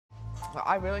Well,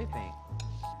 I really think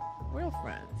real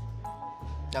friends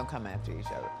don't come after each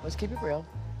other. Let's keep it real.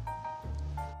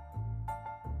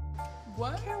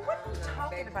 What? Karen, what are you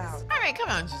talking about? I mean, come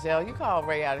on, Gizelle. You called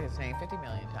Ray out of his name 50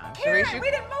 million times. Karen, Charrisse,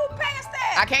 we didn't move past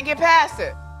that. I can't get past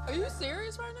it. Are you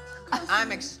serious right now?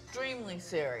 I'm extremely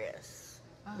serious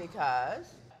because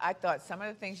I thought some of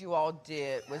the things you all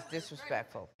did was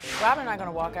disrespectful. Robyn and I are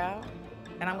gonna walk out,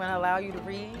 and I'm gonna allow you to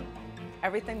read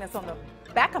everything that's on the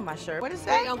back of my shirt. What is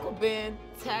Hey, that? Uncle Ben,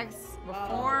 tax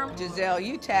reform. Giselle,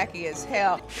 you tacky as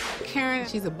hell. Karen,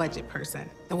 she's a budget person,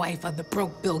 the wife of the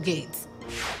broke Bill Gates.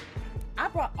 I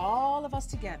brought all of us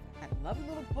together at a lovely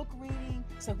little book reading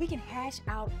so we can hash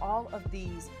out all of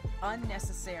these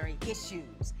unnecessary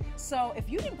issues. So if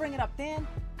you didn't bring it up then,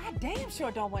 I damn sure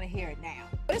don't want to hear it now.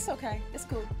 But it's okay. It's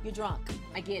cool. You're drunk.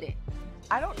 I get it.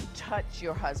 I don't touch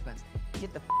your husbands.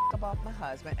 Get the f off my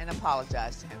husband and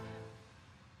apologize to him.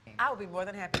 I would be more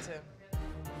than happy to.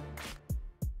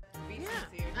 Yeah,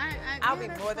 I'll be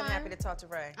more than happy to talk to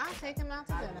Ray. I'll take him out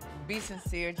to dinner. Be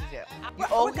sincere, Giselle. You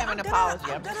owe him an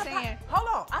apology. I'm just saying. Hold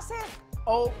on. I said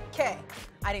okay.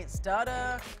 I didn't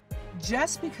stutter.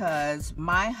 Just because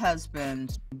my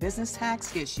husband's business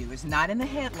tax issue is not in the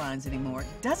headlines anymore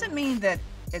doesn't mean that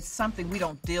it's something we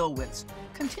don't deal with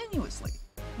continuously.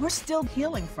 We're still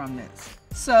healing from this.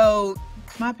 So,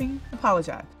 my opinion,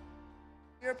 apologize.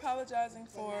 You're apologizing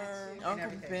for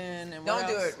Uncle Ben and Don't what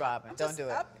do else? it, Robyn. Don't do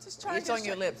it. I'm just trying It's to on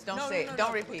your lips. Don't No, say no, it. no, Don't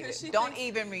no, repeat because it. she Don't thinks-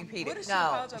 even repeat What it. is she No,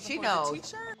 apologizing she for? knows. The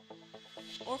t-shirt?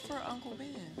 Or for Uncle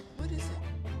Ben? What is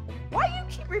it? Why you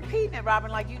keep repeating it,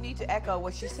 Robyn, like you need to echo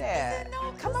what she said?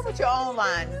 Come up with your own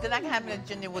line. Then I can have an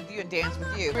agenda with you and dance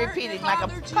with you. Repeat it like a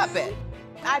bothered you. puppet.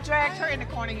 I dragged her in the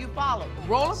corner, you followed.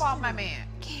 Roll up off my man.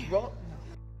 Roll.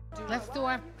 Let's do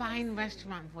our fine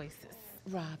restaurant voices.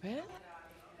 Robyn?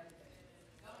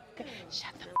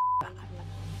 Shut the up.